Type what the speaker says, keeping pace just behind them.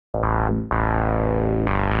I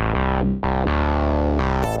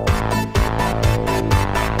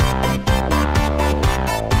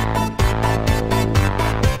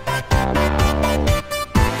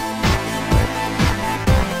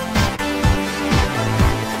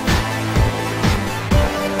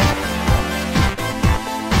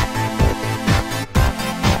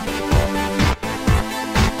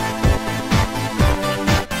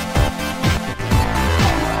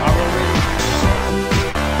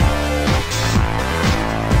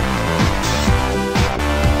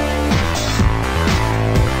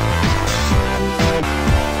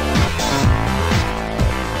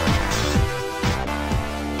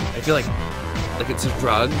feel like it's a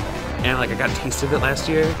drug, and like I got a taste of it last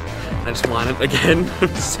year, and I just want it again.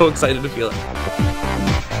 I'm so excited to feel it.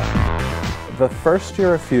 The first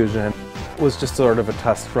year of Fusion was just sort of a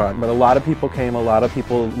test run, but a lot of people came, a lot of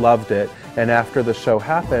people loved it, and after the show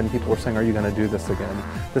happened, people were saying, are you going to do this again?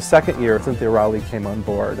 The second year, Cynthia Rowley came on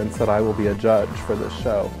board and said, I will be a judge for this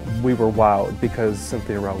show. We were wowed because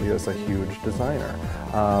Cynthia Rowley is a huge designer.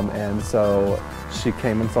 And so she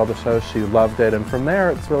came and saw the show, she loved it, and from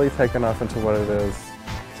there it's really taken off into what it is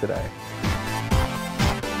today.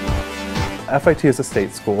 FIT is a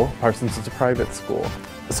state school, Parsons is a private school.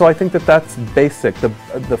 So I think that that's basic, the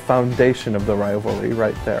foundation of the rivalry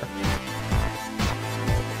right there.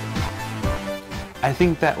 I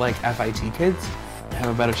think that like FIT kids have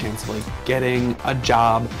a better chance of like getting a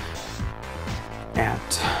job at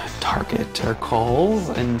Target or Kohl's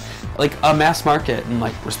and like a mass market and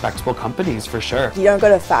like respectable companies for sure. You don't go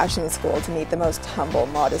to fashion school to meet the most humble,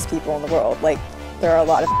 modest people in the world. Like, there are a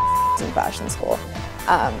lot of in fashion school.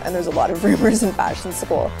 And there's a lot of rumors in fashion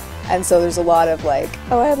school. And so there's a lot of like,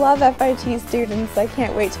 oh, I love FIT students, I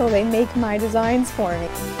can't wait till they make my designs for me.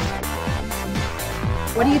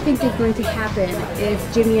 What do you think is going to happen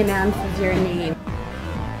if Jimmy announces your name?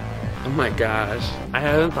 Oh my gosh, I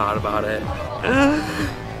haven't thought about it.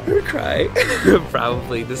 I'm gonna cry.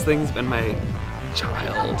 Probably. This thing's been my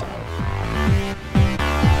child.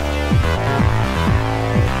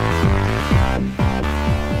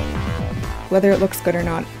 Whether it looks good or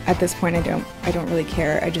not, at this point I don't really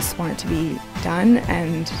care. I just want it to be done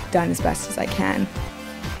and done as best as I can.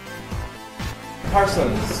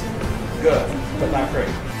 Parsons, good, but not great.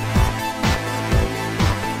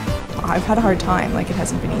 I've had a hard time, like it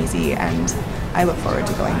hasn't been easy, and I look forward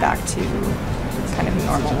to going back to kind of a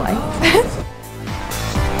normal life.